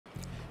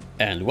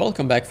And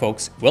welcome back,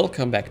 folks.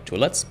 Welcome back to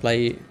Let's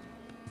Play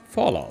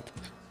Fallout.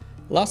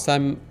 Last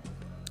time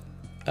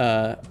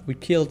we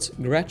killed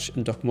Gretch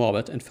and Doc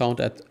Morbid and found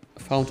out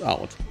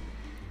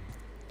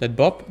that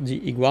Bob,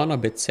 the iguana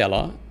bit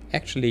seller,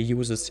 actually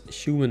uses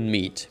human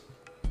meat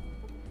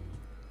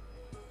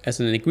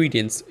as an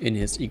ingredient in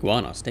his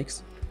iguana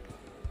sticks.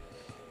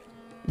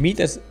 Meat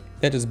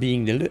that is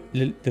being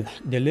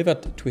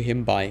delivered to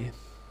him by,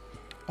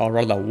 or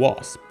rather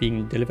was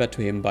being delivered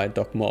to him by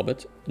Doc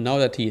Morbid. Now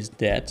that he is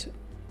dead,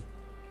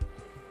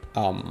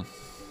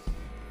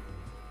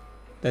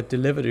 that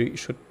delivery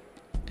should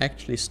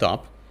actually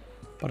stop,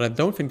 but I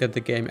don't think that the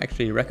game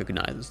actually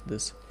recognizes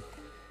this.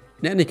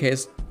 In any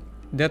case,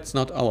 that's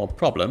not our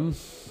problem.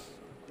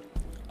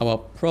 Our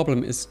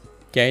problem is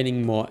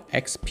gaining more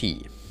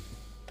XP.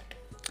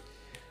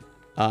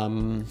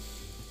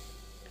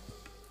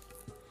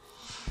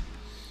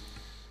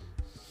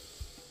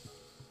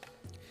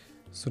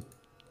 So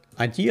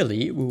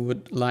ideally, we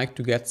would like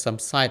to get some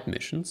side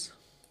missions.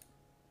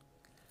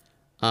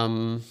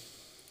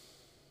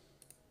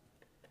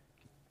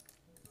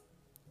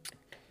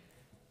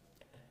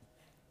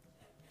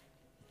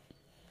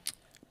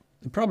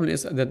 The problem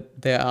is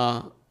that there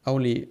are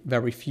only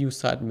very few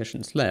side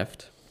missions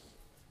left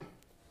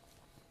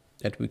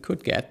that we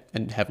could get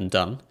and haven't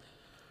done.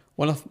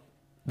 One of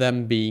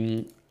them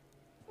being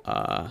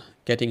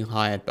getting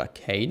hired by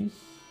Kane.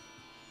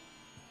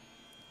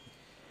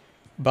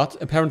 But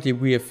apparently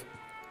we have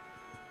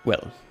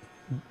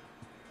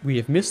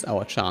missed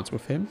our chance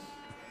with him.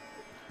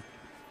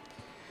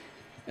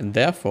 And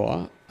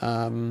therefore,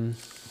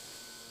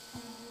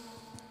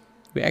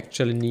 we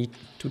actually need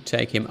to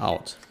take him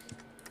out.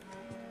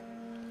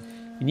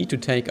 We need to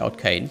take out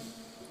Kane.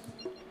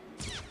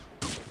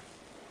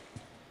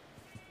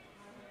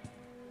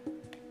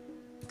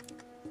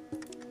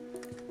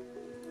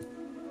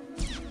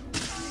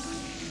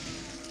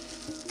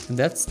 And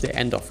that's the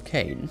end of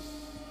Kane.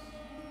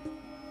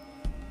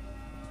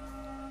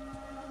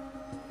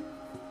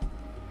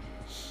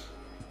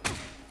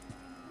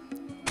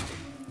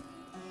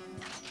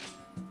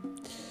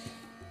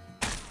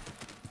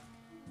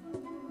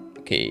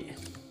 Okay.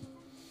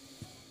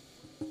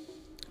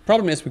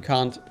 Problem is we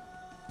can't.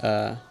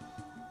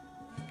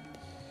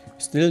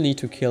 Still need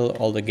to kill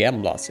all the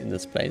gamblers in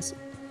this place.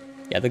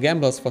 Yeah, the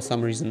gamblers for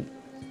some reason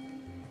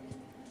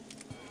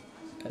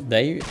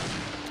they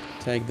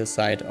take the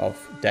side of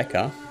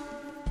Decker,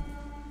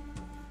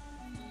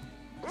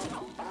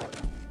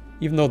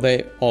 even though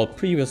they all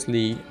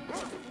previously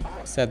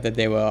said that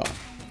they were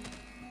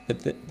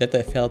that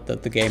they felt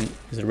that the game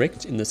is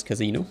rigged in this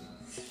casino,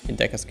 in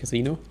Decker's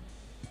casino.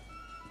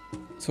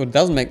 So it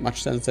doesn't make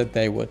much sense that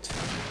they would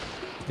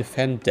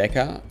defend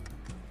Decker,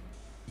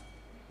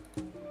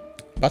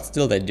 but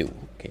still they do.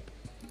 Okay,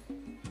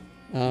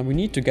 we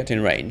need to get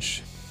in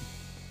range.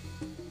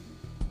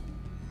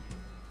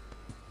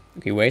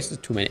 Okay,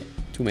 wasted too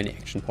many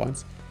action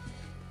points.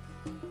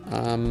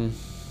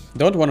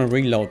 Don't want to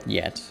reload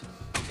yet,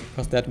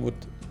 because that would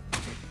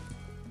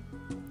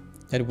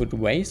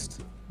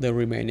waste the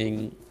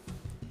remaining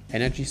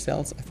energy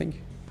cells, I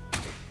think.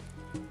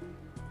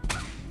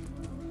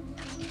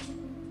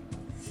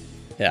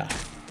 Yeah.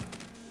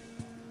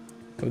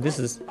 So this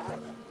is...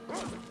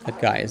 That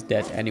guy is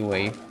dead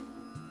anyway.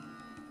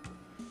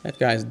 That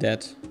guy is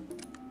dead.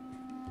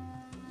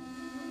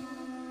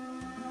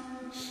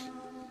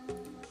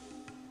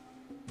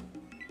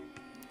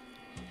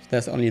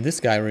 There's only this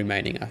guy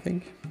remaining, I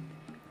think.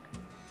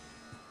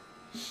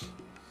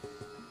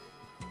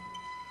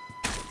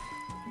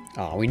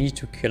 Oh, we need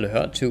to kill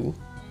her too.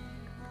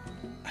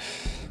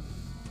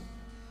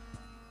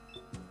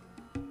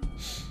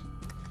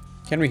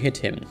 Can we hit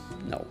him?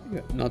 No,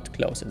 we're not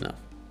close enough.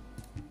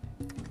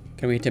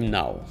 Can we hit him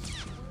now?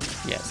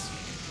 Yes.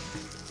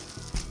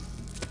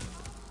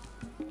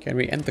 Can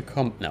we end the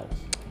comp? No.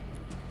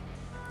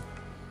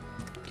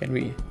 Can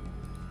we?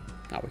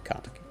 No, we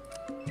can't. Okay.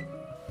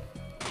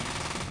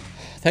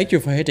 Thank you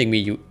for hitting me,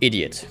 you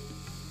idiot.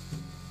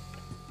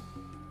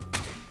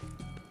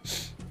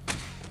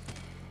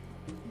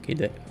 Okay,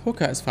 the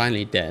hooker is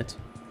finally dead.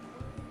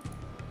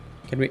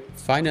 Can we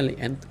finally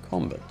end the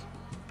combat?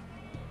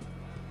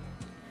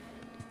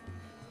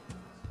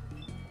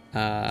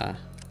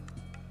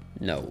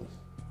 No.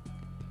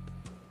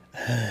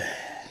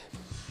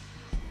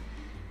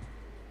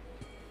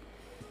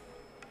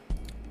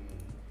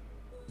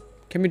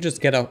 Can we just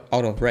get out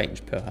of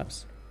range,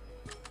 perhaps?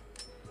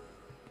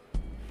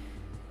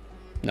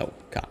 No,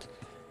 can't.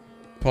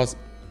 Because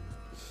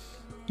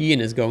Ian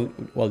is going,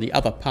 well, the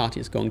other party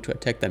is going to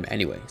attack them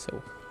anyway,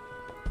 so.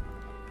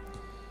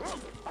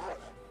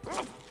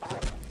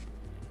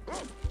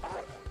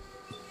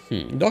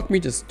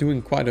 Dogmeat is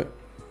doing quite a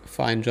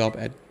fine job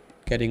at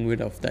getting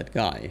rid of that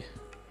guy.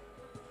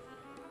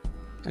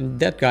 And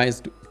that guy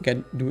is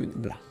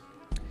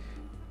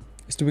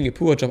doing a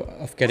poor job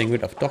of getting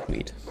rid of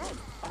Dogmeat.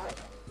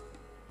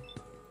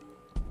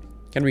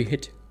 Can we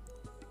hit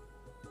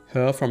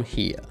her from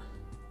here?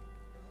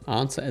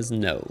 Answer is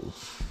no.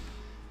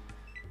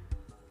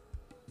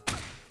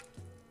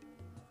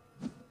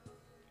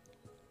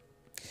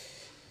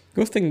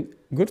 Good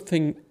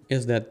thing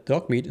is that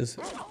dog meat is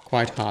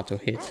quite hard to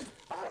hit.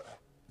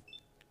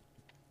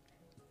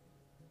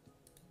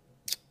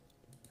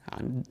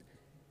 And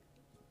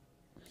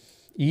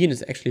Ian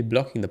is actually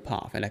blocking the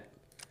path, and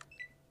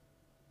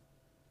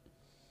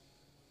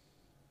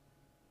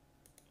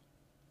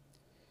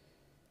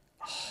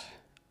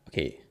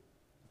okay,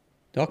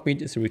 dog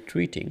meat is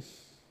retreating.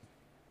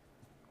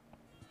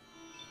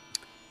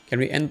 Can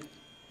we end?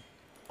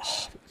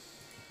 Oh.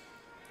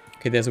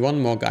 Okay, there's one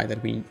more guy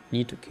that we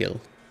need to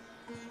kill.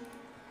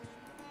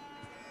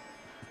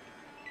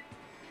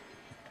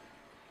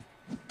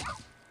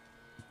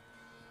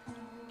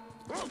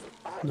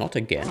 Not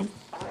again.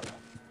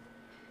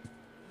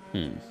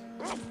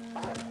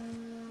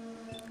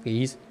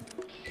 Okay,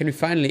 can we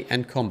finally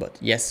end combat?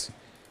 Yes.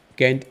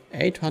 Gained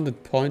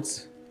 800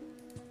 points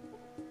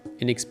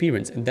in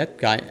experience, and that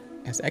guy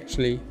has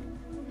actually...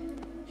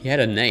 He had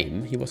a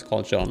name. He was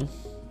called John.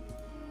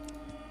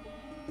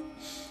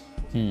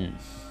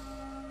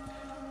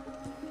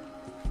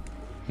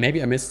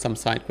 Maybe I missed some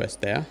side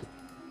quest there.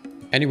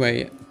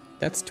 Anyway,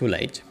 that's too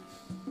late.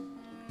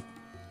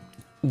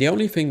 The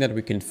only thing that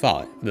we can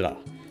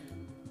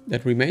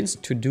that remains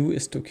to do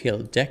is to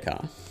kill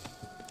Decker.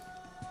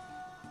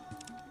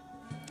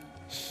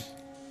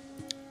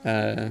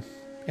 And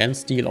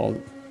steal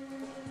all...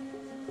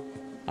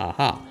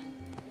 Aha.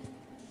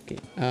 Okay,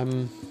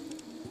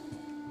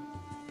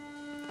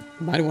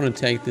 might want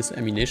to take this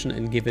ammunition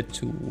and give it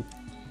to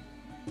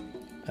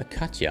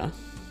Katja.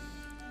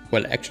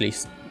 Well, actually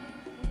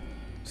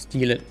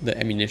steal the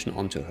ammunition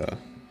onto her.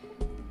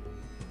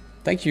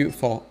 Thank you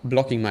for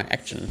blocking my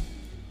action,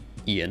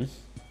 Ian.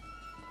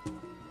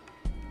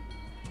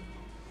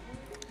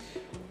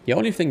 The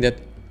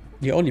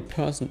only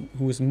person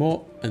who is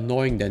more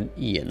annoying than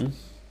Ian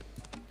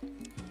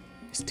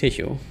is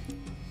Tycho.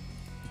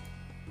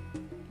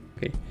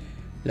 Okay,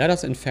 let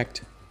us in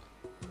fact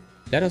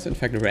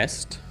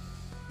rest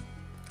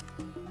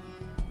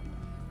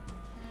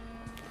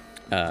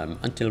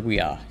until we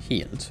are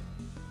healed.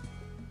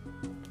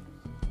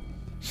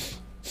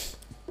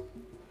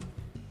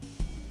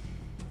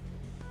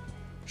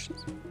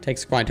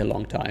 Takes quite a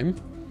long time.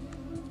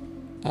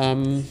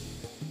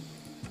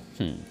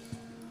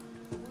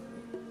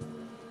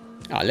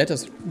 Let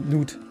us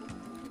loot,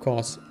 of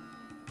course.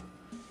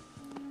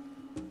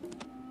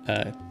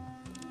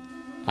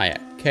 Yeah,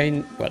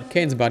 Kane. Well,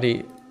 Kane's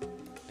body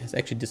has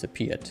actually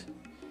disappeared.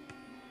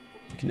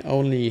 You can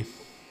only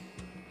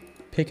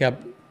pick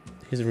up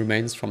his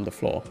remains from the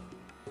floor.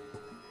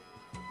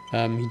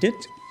 He did.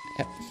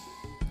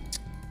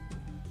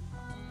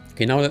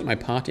 Okay, now that my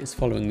party is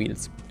following me,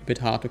 it's a bit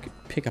hard to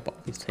pick up all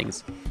these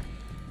things.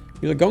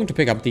 We are going to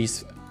pick up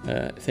these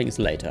things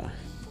later.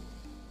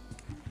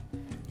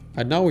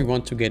 But now we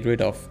want to get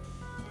rid of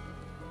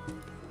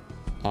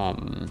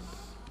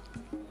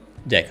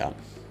Decker.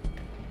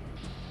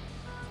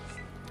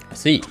 I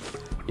see.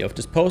 You have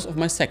disposed of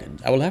my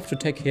second. I will have to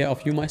take care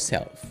of you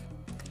myself.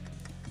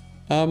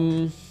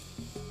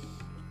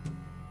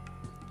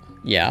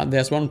 Yeah,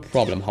 there's one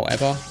problem,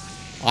 however.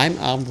 I'm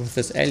armed with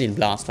this alien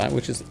blaster,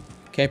 which is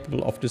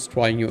capable of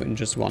destroying you in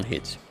just one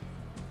hit.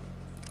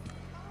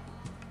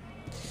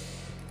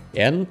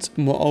 And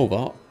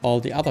moreover, all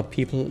the other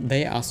people,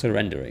 they are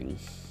surrendering.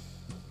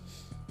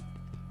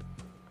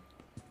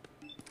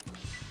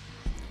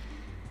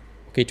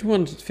 Okay,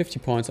 250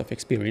 points of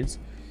experience.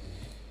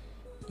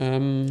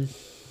 You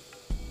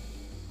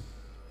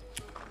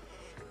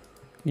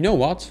know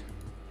what?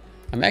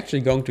 I'm actually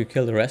going to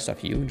kill the rest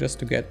of you just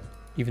to get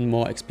even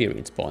more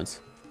experience points.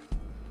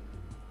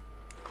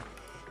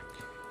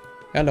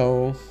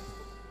 Hello.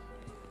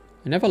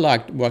 I never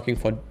liked working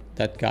for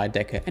that guy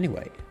Decker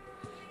anyway.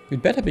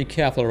 You'd better be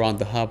careful around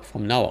the hub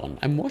from now on.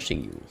 I'm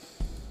watching you.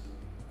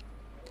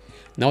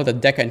 Now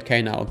that Decker and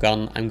Kane are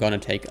gone, I'm gonna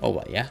take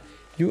over, yeah?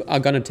 You are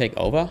gonna take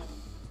over?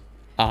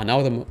 Ah,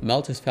 now the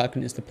Maltese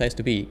Falcon is the place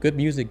to be. Good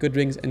music, good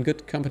drinks, and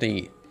good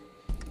company.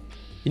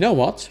 You know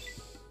what?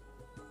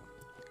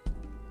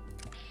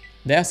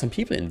 There are some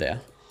people in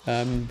there.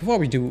 Before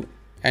we do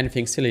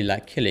anything silly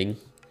like killing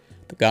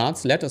the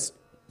guards, let us...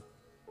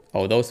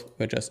 Oh, those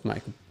were just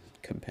my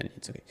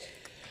companions, okay.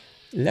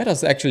 Let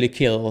us actually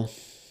kill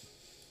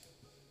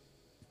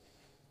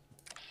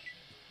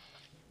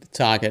the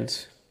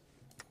target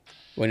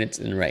when it's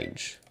in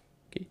range.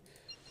 Okay.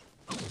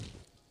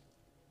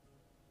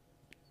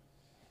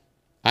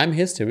 I'm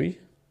history.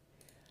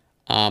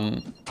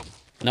 No,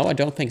 I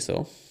don't think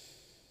so.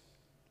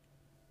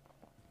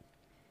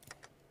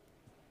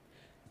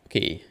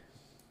 Okay.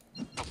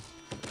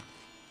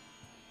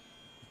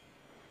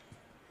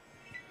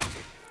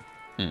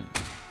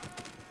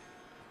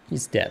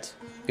 He's dead.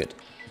 Good.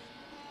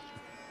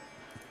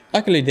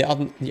 Luckily, the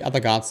other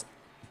guards.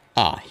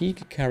 Ah, he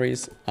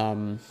carries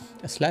a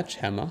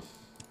sledgehammer.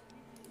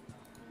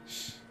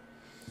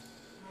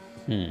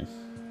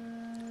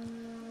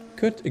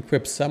 Could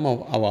equip some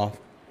of our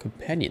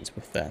companions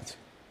with that.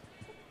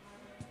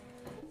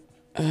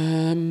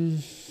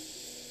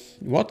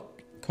 What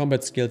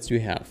combat skills do you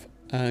have?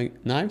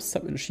 Knives,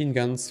 submachine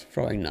guns,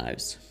 throwing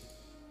knives.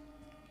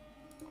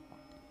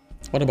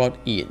 What about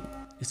Ian?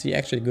 Is he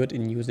actually good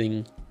in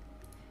using...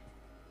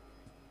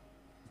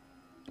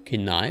 Okay,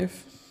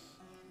 knife.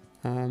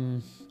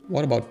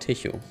 What about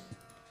tissue?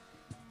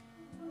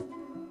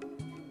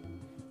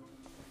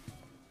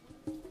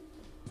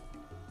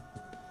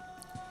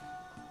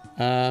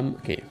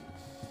 Okay.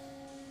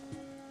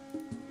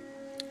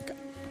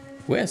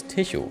 Where's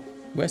tissue?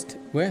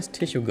 Where's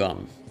tissue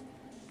gone?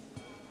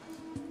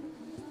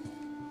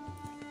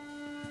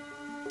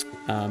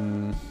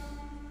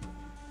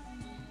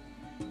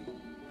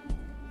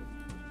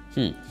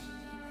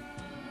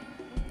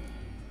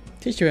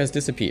 Tissue has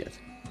disappeared.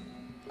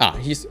 Ah,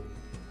 he's...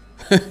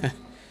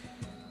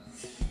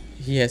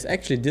 He has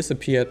actually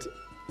disappeared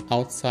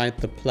outside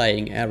the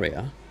playing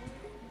area.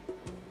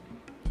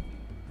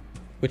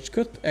 Which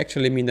could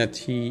actually mean that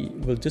he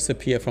will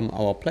disappear from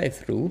our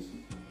playthrough.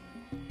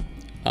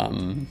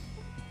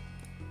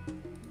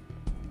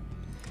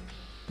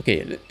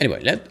 Okay,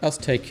 anyway, let us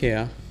take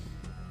care.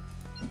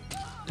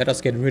 Let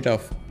us get rid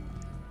of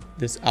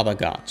this other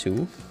guard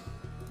too.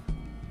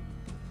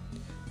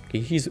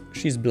 Okay,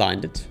 she's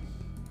blinded.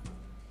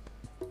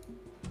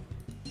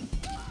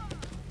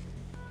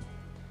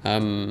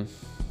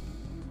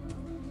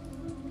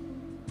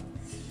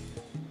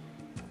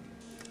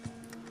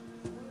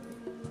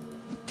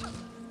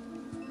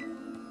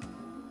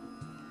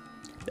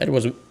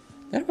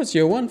 That was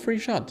your one free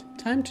shot.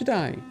 Time to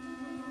die.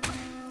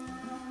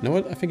 No,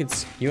 I think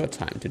it's your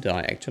time to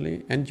die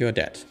actually, and you're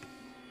dead.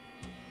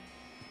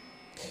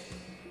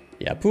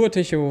 Yeah, poor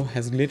Tissue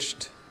has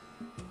glitched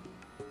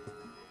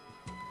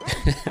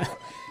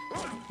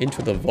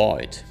into the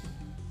void.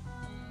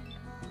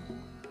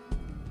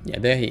 Yeah,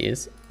 there he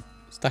is,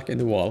 stuck in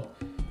the wall,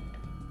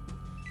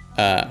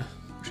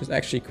 which is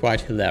actually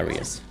quite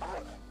hilarious.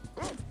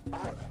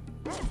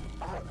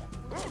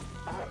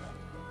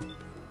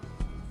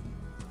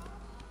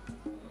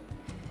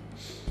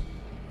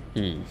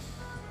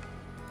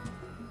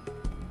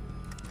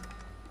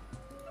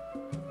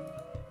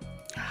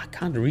 I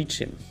can't reach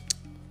him.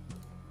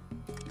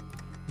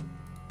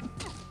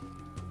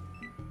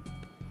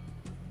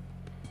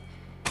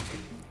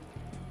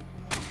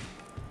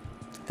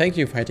 Thank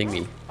you for hitting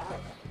me.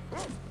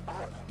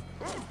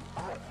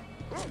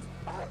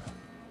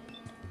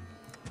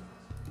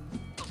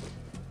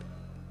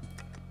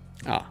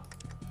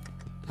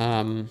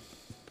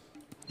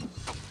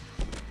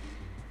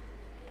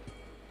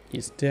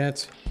 He's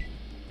dead.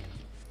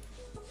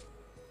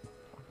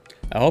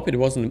 I hope it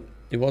was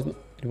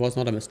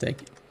not a mistake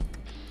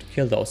to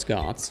kill those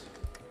guards.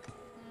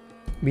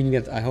 Meaning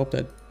that I hope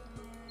that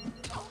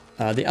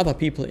the other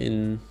people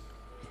in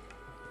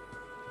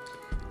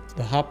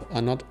the hub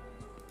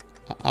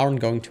aren't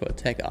going to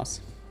attack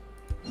us.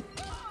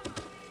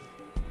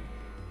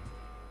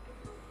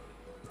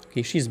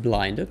 Okay, she's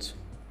blinded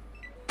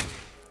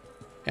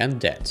and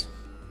dead.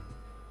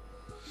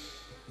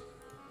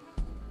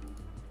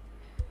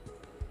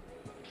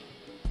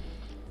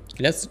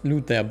 Let's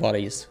loot their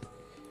bodies.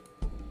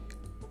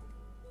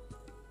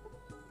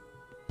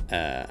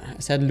 I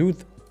said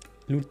loot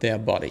their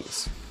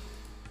bodies.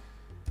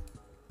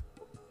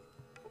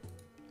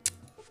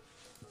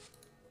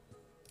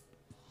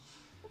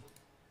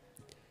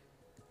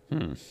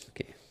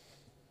 Okay.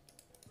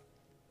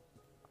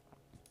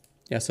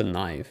 There's a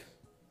knife.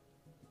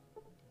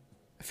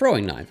 A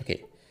throwing knife,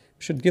 okay.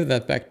 Should give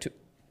that back to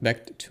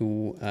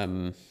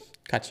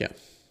Katja.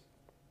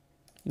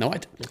 No, I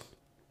don't.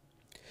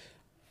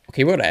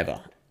 Okay,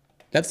 whatever.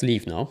 Let's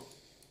leave now.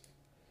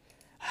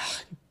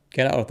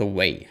 Get out of the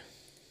way.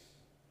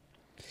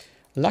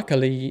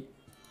 Luckily,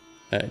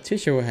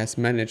 Tissue has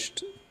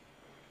managed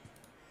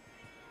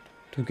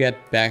to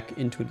get back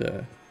into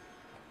the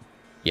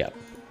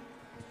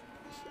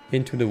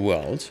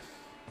world,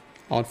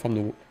 out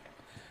from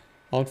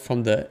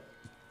the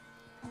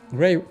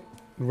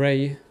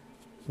gray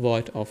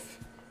void of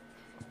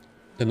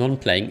the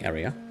non-playing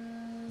area.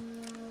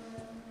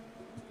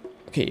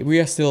 Okay, we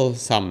are still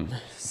some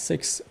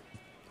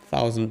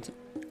 6,000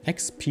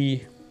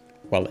 XP,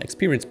 well,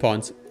 experience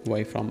points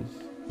away from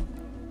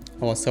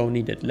our so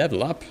needed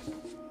level up.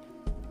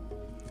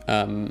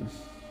 And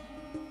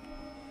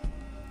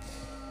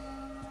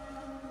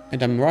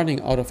I'm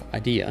running out of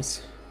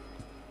ideas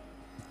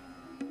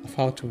of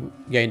how to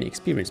gain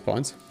experience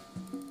points.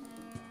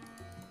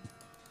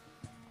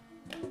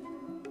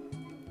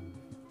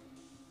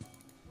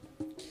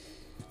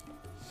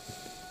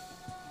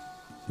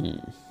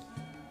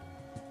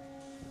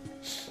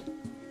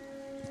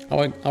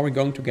 Are we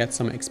going to get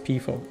some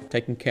XP for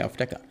taking care of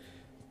Decker?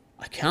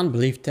 I can't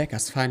believe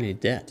Decker's finally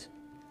dead.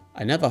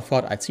 I never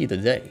thought I'd see the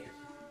day.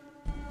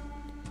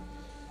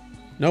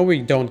 No, we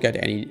don't get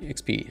any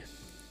XP.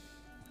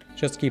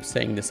 Just keep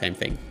saying the same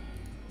thing.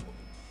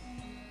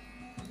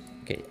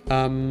 Okay,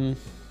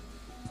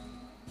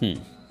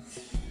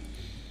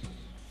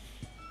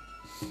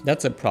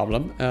 that's a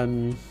problem.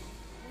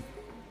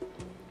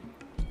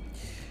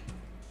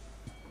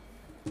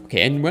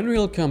 Okay, and when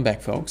we'll come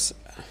back, folks,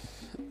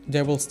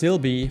 there will still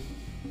be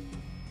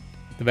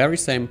the very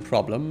same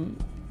problem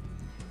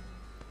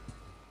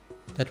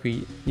that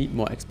we need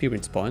more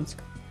experience points.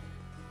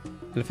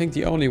 And I think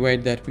the only way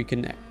that we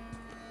can...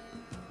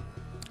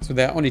 So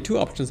there are only two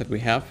options that we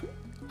have.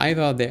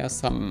 Either there are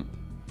some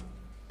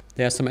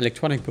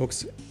electronic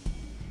books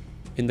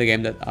in the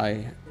game that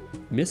I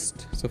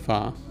missed so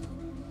far.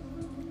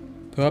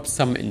 Perhaps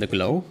some in the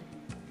glow,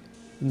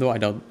 though I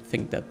don't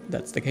think that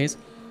that's the case.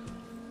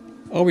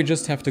 Or we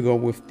just have to go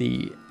with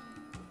the,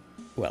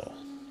 well,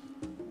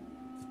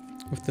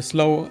 with the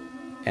slow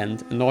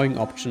and annoying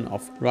option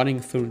of running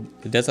through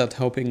the desert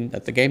hoping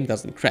that the game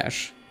doesn't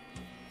crash,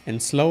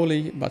 and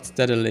slowly but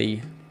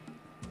steadily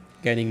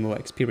gaining more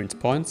experience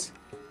points.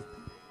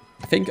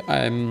 I think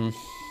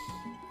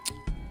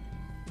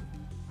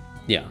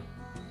yeah.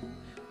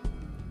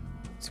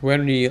 So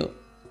when we, in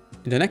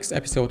the next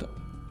episode,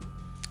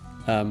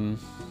 I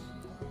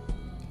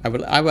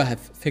will either have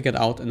figured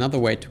out another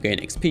way to gain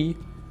XP,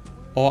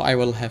 or I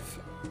will have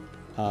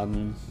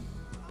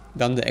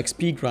done the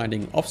XP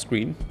grinding off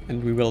screen,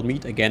 and we will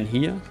meet again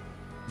here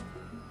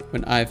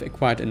when I've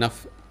acquired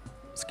enough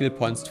skill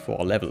points for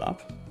a level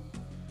up.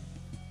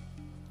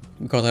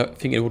 Because I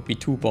think it would be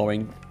too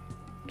boring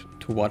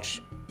to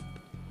watch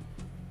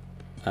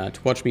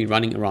me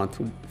running around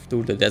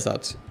through the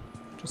desert,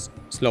 just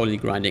slowly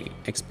grinding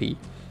XP.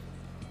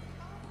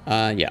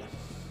 Yeah.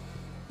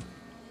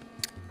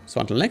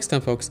 So until next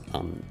time, folks,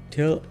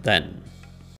 until then.